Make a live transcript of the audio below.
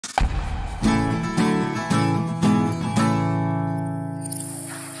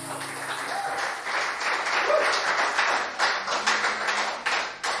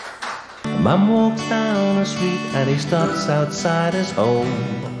Mum walks down the street and he stops outside his home.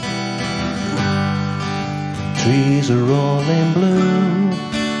 Trees are all in bloom.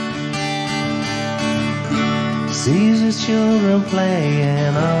 Sees his children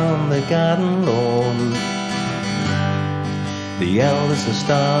playing on the garden lawn. The eldest has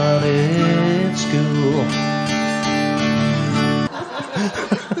started school.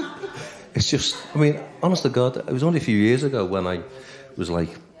 It's just, I mean, honest to God, it was only a few years ago when I was like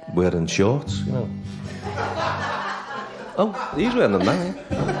wearing shorts, you know. Oh, he's wearing them now.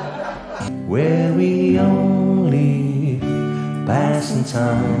 Where we only passing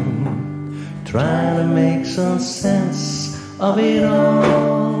time, trying to make some sense of it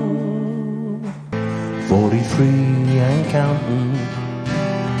all. 43 and counting.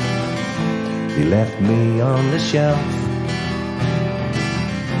 He left me on the shelf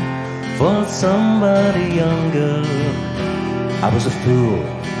for somebody younger. I was a fool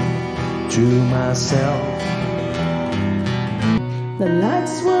to myself. The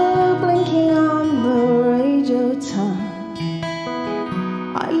lights were blinking on the radio time.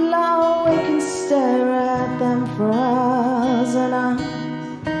 I lie awake and stare at them for hours and hours.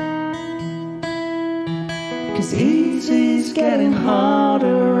 'Cause easy's getting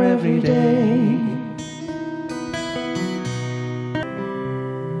harder every day.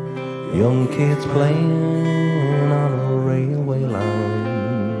 Young kids playing on a railway line.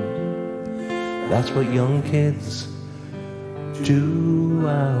 That's what young kids do, I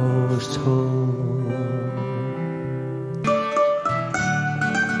was told.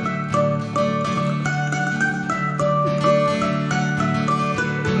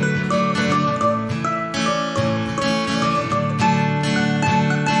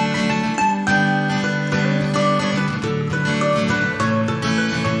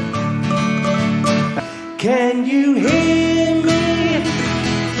 Can you hear me?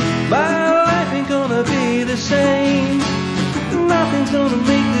 My life ain't gonna be the same. Nothing's gonna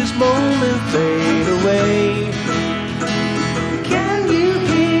make this moment fade away. Can you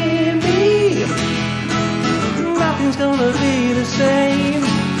hear me? Nothing's gonna be the same.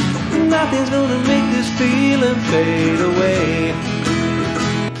 Nothing's gonna make this feeling fade away.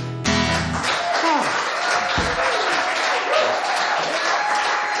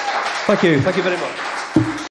 Thank you very much.